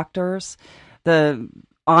medical doctors, the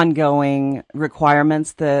ongoing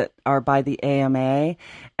requirements that are by the AMA.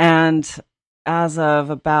 And as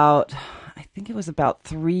of I think it was about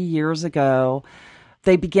 3 years ago,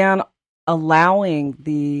 they began allowing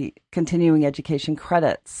the continuing education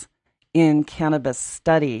credits in cannabis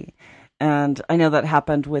study. And I know that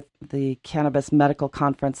happened with the Cannabis Medical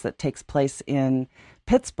Conference that takes place in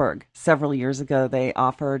Pittsburgh several years ago. They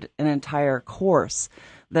offered an entire course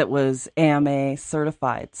that was AMA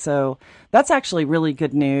certified. So that's actually really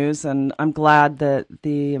good news. And I'm glad that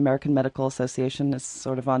the American Medical Association is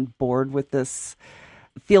sort of on board with this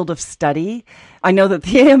field of study. I know that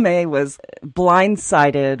the AMA was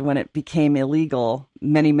blindsided when it became illegal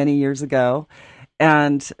many, many years ago.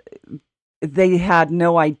 And they had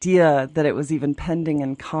no idea that it was even pending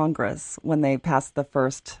in Congress when they passed the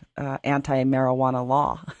first anti-marijuana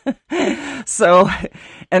law. So,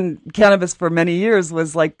 and cannabis for many years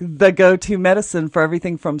was like the go-to medicine for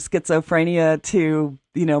everything from schizophrenia to,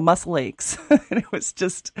 muscle aches. And it was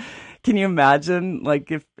just, can you imagine,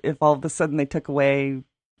 like, if all of a sudden they took away,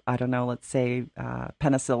 I don't know, let's say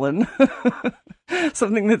penicillin,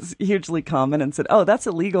 something that's hugely common, and said, oh, that's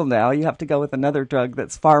illegal now. You have to go with another drug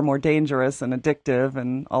that's far more dangerous and addictive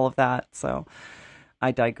and all of that. So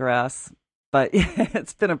I digress. But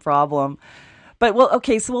it's been a problem. But,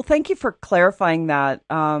 thank you for clarifying that.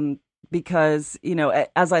 Because,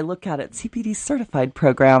 as I look at it, CPD certified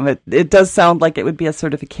program, it does sound like it would be a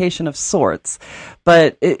certification of sorts,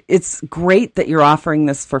 but it's great that you're offering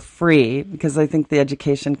this for free, because I think the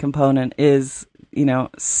education component is,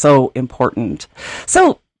 so important.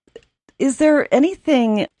 So is there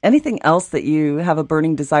anything else that you have a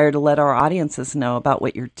burning desire to let our audiences know about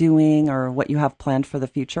what you're doing or what you have planned for the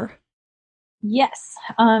future? Yes.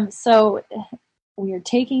 So we are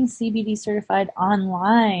taking CBD certified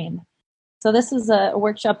online. So this is a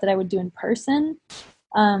workshop that I would do in person.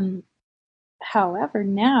 However,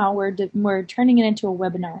 now we're turning it into a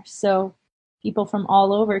webinar. So people from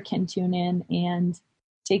all over can tune in and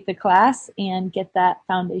take the class and get that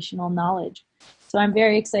foundational knowledge. So I'm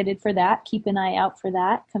very excited for that. Keep an eye out for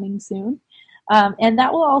that coming soon. And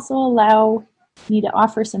that will also allow me to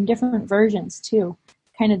offer some different versions too,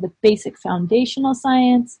 kind of the basic foundational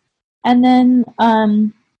science, and then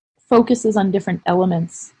focuses on different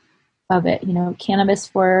elements of it, cannabis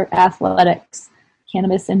for athletics,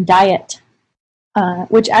 cannabis and diet,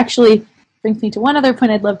 which actually brings me to one other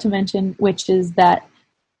point I'd love to mention, which is that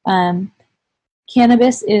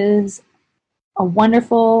cannabis is a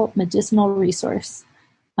wonderful medicinal resource,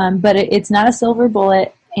 but it's not a silver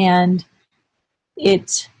bullet, and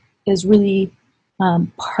it is really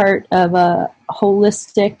part of a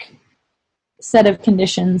holistic set of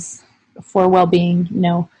conditions for well-being,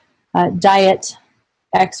 diet,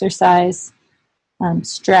 exercise,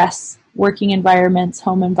 stress, working environments,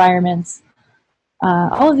 home environments,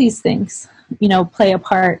 all of these things, play a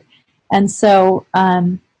part. And so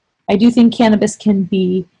I do think cannabis can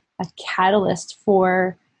be a catalyst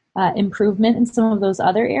for improvement in some of those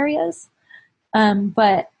other areas.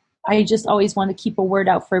 But I just always want to keep a word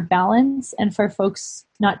out for balance, and for folks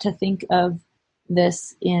not to think of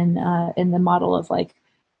this in the model of like,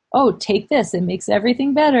 oh, take this, it makes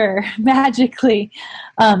everything better magically.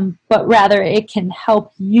 But rather it can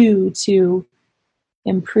help you to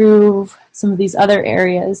improve some of these other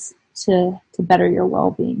areas to better your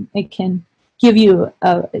well-being. It can give you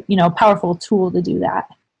a powerful tool to do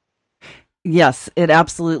that. Yes, it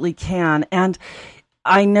absolutely can. And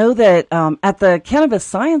I know that at the Cannabis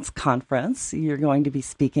Science Conference, you're going to be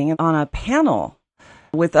speaking on a panel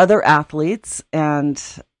with other athletes and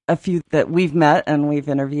a few that we've met and we've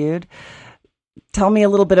interviewed. Tell me a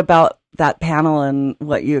little bit about that panel and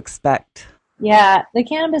what you expect. Yeah, the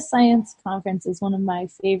Cannabis Science Conference is one of my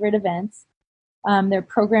favorite events. Their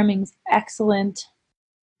programming's excellent.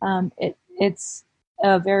 It's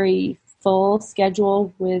a very full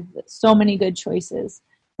schedule with so many good choices.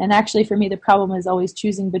 And actually, for me, the problem is always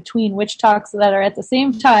choosing between which talks that are at the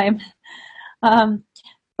same time.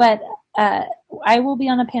 But I will be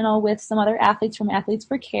on a panel with some other athletes from Athletes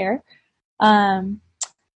for Care,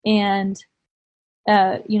 including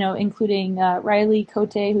Riley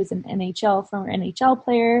Cote, who's an former NHL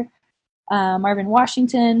player, Marvin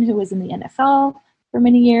Washington, who was in the NFL for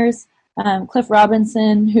many years, Cliff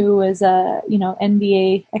Robinson, who was a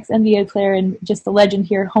ex-NBA player and just a legend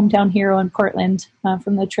here, hometown hero in Portland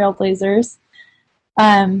from the Trailblazers,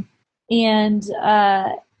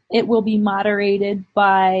 it will be moderated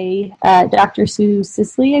by Dr. Sue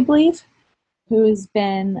Sisley, I believe, who has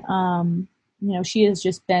been, she has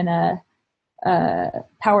just been a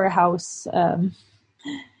powerhouse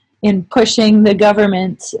in pushing the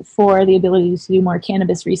government for the ability to do more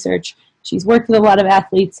cannabis research. She's worked with a lot of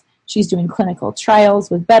athletes. She's doing clinical trials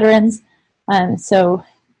with veterans. So,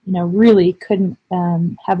 really couldn't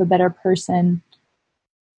have a better person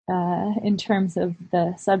in terms of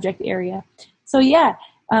the subject area. So,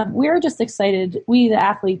 we're just excited. We, the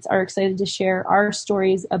athletes, are excited to share our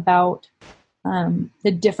stories about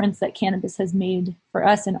the difference that cannabis has made for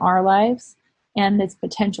us in our lives and its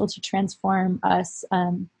potential to transform us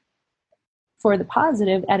for the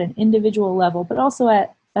positive at an individual level, but also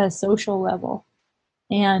at a social level.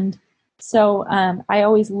 And so I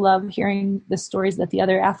always love hearing the stories that the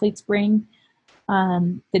other athletes bring,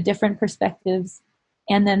 the different perspectives,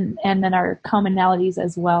 and then our commonalities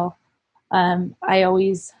as well. I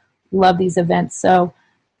always love these events, so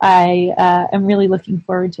I am really looking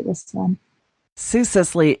forward to this one. Sue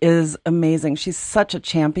Sisley is amazing. She's such a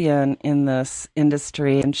champion in this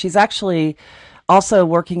industry, and she's actually also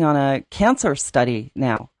working on a cancer study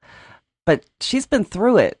now. But she's been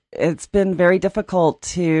through it. It's been very difficult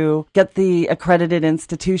to get the accredited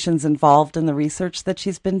institutions involved in the research that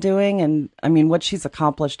she's been doing. And I mean, what she's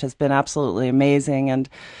accomplished has been absolutely amazing. And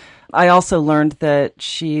I also learned that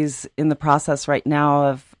she's in the process right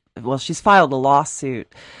now she's filed a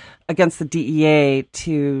lawsuit against the DEA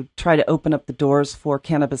to try to open up the doors for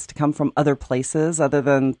cannabis to come from other places other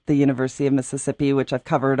than the University of Mississippi, which I've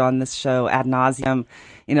covered on this show ad nauseum.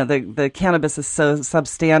 The cannabis is so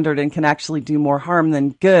substandard and can actually do more harm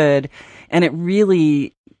than good. And it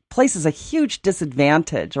really places a huge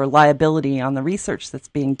disadvantage or liability on the research that's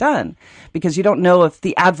being done, because you don't know if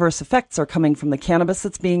the adverse effects are coming from the cannabis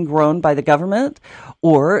that's being grown by the government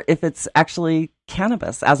or if it's actually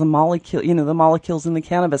cannabis as a molecule, the molecules in the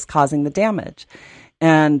cannabis causing the damage.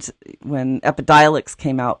 And when Epidiolex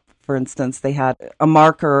came out, for instance, they had a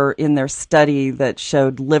marker in their study that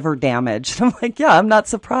showed liver damage. I'm like, I'm not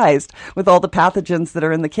surprised with all the pathogens that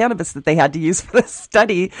are in the cannabis that they had to use for this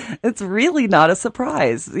study. It's really not a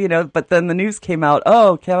surprise, but then the news came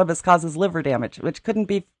out, cannabis causes liver damage, which couldn't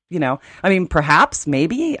be, perhaps,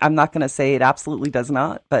 maybe. I'm not going to say it absolutely does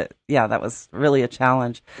not, but that was really a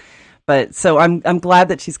challenge. But so I'm glad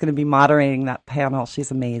that she's going to be moderating that panel.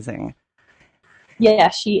 She's amazing. Yeah,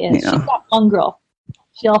 she is. She's that one girl.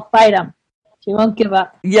 She'll fight him. She won't give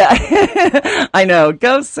up. Yeah, I know.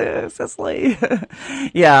 Go, Sue Sisley.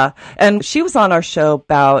 Yeah. And she was on our show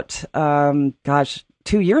about, 2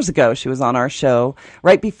 years ago. She was on our show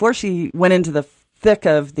right before she went into the thick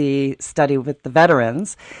of the study with the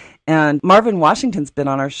veterans. And Marvin Washington's been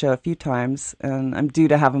on our show a few times, and I'm due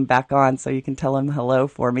to have him back on, so you can tell him hello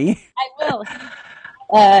for me. I will.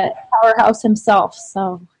 Powerhouse himself.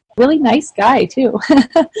 So really nice guy, too.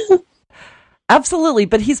 Absolutely,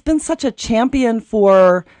 but he's been such a champion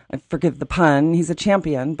forgive the pun, he's a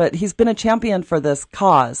champion, but he's been a champion for this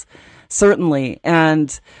cause, certainly.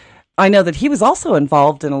 And I know that he was also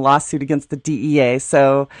involved in a lawsuit against the DEA,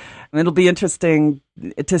 so it'll be interesting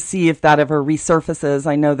to see if that ever resurfaces.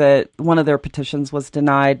 I know that one of their petitions was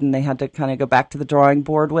denied and they had to kind of go back to the drawing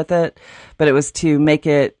board with it, but it was to make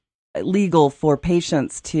it legal for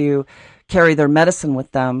patients to carry their medicine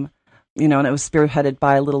with them. And it was spearheaded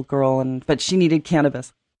by a little girl, but she needed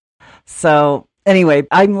cannabis. So anyway,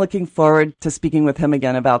 I'm looking forward to speaking with him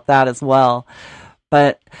again about that as well.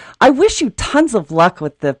 But I wish you tons of luck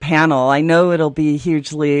with the panel. I know it'll be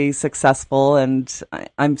hugely successful, and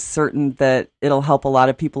I'm certain that it'll help a lot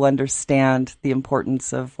of people understand the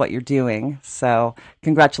importance of what you're doing. So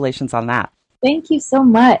congratulations on that. Thank you so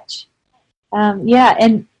much.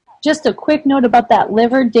 And just a quick note about that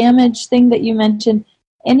liver damage thing that you mentioned.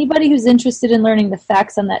 Anybody who's interested in learning the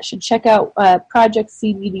facts on that should check out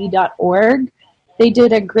projectcbd.org. They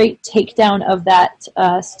did a great takedown of that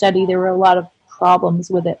study. There were a lot of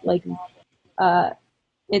problems with it. Like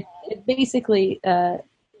it basically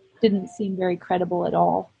didn't seem very credible at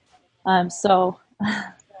all. So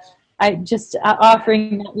I just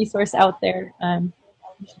offering that resource out there. You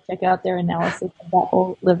should check out their analysis of that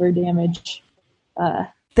whole liver damage.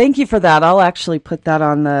 Thank you for that. I'll actually put that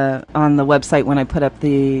on the website when I put up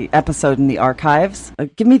the episode in the archives.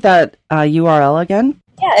 Give me that URL again.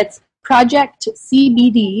 Yeah, it's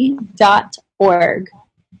projectcbd.org.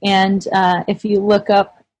 And if you look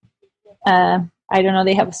up, I don't know,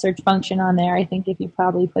 they have a search function on there. I think if you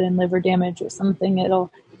probably put in liver damage or something, it'll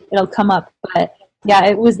come up. But yeah,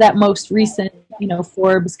 it was that most recent,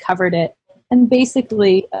 Forbes covered it. And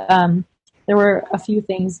basically, there were a few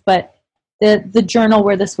things, but the journal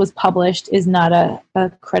where this was published is not a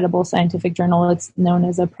credible scientific journal. It's known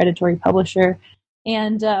as a predatory publisher.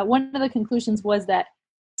 And one of the conclusions was that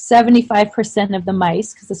 75% of the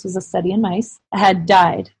mice, because this was a study in mice, had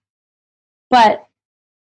died. But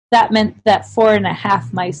that meant that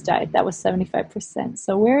 4.5 mice died. That was 75%.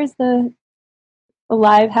 So where is the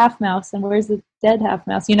alive half mouse and where's the dead half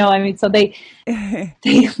mouse? So they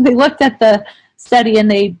looked at the study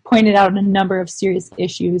and they pointed out a number of serious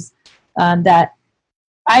issues that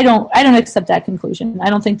I don't accept that conclusion. I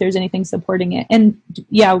don't think there's anything supporting it. And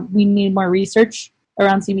yeah, we need more research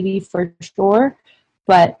around CBD for sure,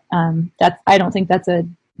 but I don't think that's a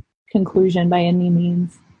conclusion by any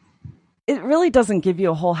means. It really doesn't give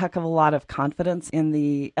you a whole heck of a lot of confidence in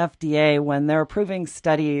the FDA when they're approving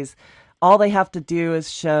studies. All they have to do is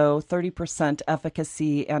show 30%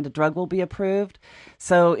 efficacy and a drug will be approved.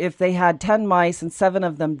 So if they had 10 mice and 7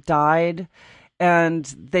 of them died and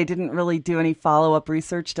they didn't really do any follow-up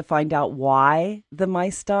research to find out why the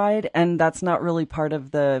mice died, and that's not really part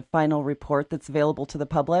of the final report that's available to the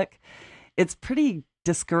public, it's pretty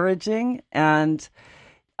discouraging. And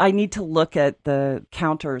I need to look at the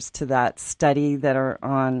counters to that study that are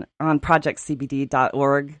on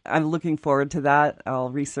projectcbd.org. I'm looking forward to that. I'll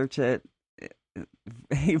research it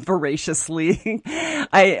voraciously.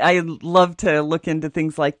 I love to look into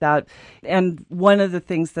things like that. And one of the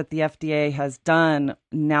things that the FDA has done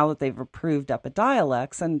now that they've approved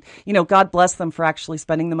Epidiolex, and, God bless them for actually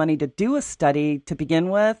spending the money to do a study to begin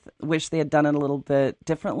with. Wish they had done it a little bit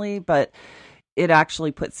differently, but it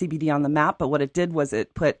actually put CBD on the map. But what it did was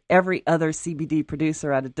it put every other CBD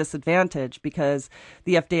producer at a disadvantage because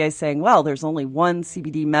the FDA is saying, well, there's only one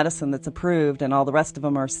CBD medicine that's approved and all the rest of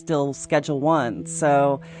them are still Schedule 1.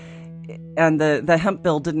 So, and the hemp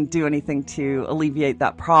bill didn't do anything to alleviate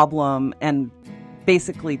that problem and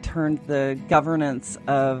basically turned the governance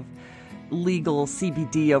of legal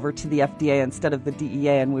CBD over to the FDA instead of the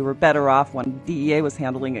DEA, and we were better off when DEA was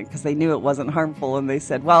handling it because they knew it wasn't harmful, and they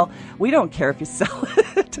said, well, we don't care if you sell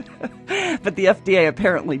it. But the FDA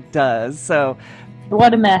apparently does. So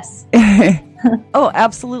what a mess. Oh,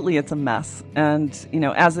 absolutely, it's a mess. And,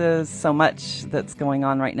 as is so much that's going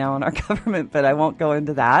on right now in our government, but I won't go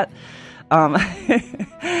into that.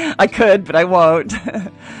 I could, but I won't.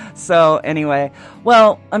 So anyway,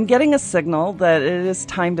 well, I'm getting a signal that it is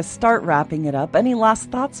time to start wrapping it up. Any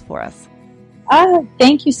last thoughts for us?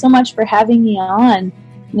 Thank you so much for having me on.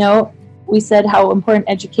 We said how important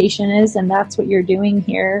education is, and that's what you're doing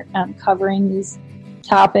here, covering these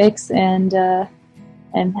topics and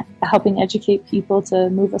helping educate people to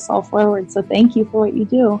move us all forward. So thank you for what you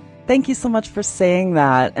do. Thank you so much for saying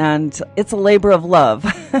that. And it's a labor of love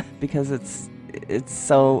because it's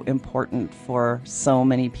so important for so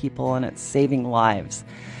many people and it's saving lives.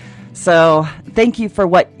 So thank you for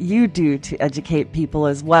what you do to educate people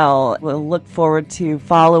as well. We'll look forward to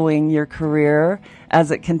following your career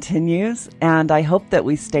as it continues, and I hope that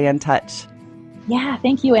we stay in touch. Yeah,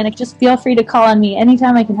 thank you. And just feel free to call on me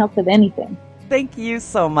anytime I can help with anything. Thank you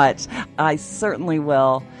so much. I certainly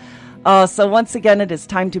will. So once again, it is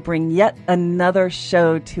time to bring yet another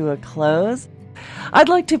show to a close. I'd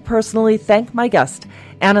like to personally thank my guest,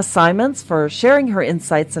 Anna Symonds, for sharing her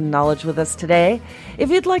insights and knowledge with us today. If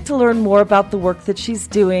you'd like to learn more about the work that she's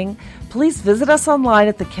doing, please visit us online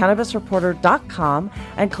at thecannabisreporter.com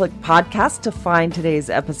and click podcast to find today's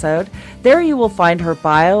episode. There you will find her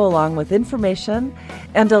bio along with information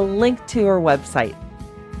and a link to her website.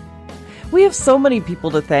 We have so many people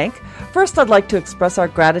to thank. First, I'd like to express our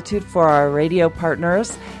gratitude for our radio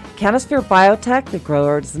partners, Canosphere Biotech, the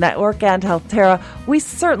Growers Network, and Healthterra. We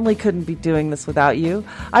certainly couldn't be doing this without you.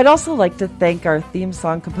 I'd also like to thank our theme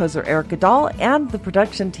song composer Eric Goodall and the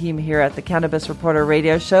production team here at the Cannabis Reporter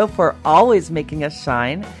Radio Show for always making us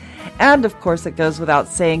shine. And of course, it goes without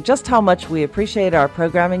saying just how much we appreciate our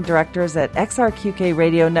programming directors at XRQK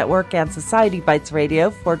Radio Network and Society Bites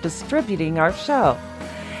Radio for distributing our show.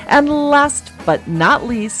 And last but not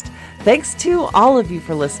least, thanks to all of you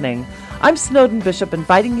for listening. I'm Snowden Bishop,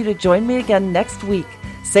 inviting you to join me again next week,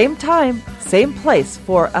 same time, same place,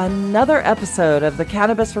 for another episode of the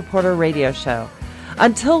Cannabis Reporter Radio Show.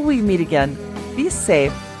 Until we meet again, be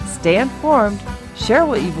safe, stay informed, share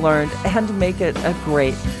what you've learned, and make it a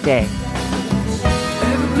great day.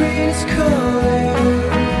 Evergreen's calling.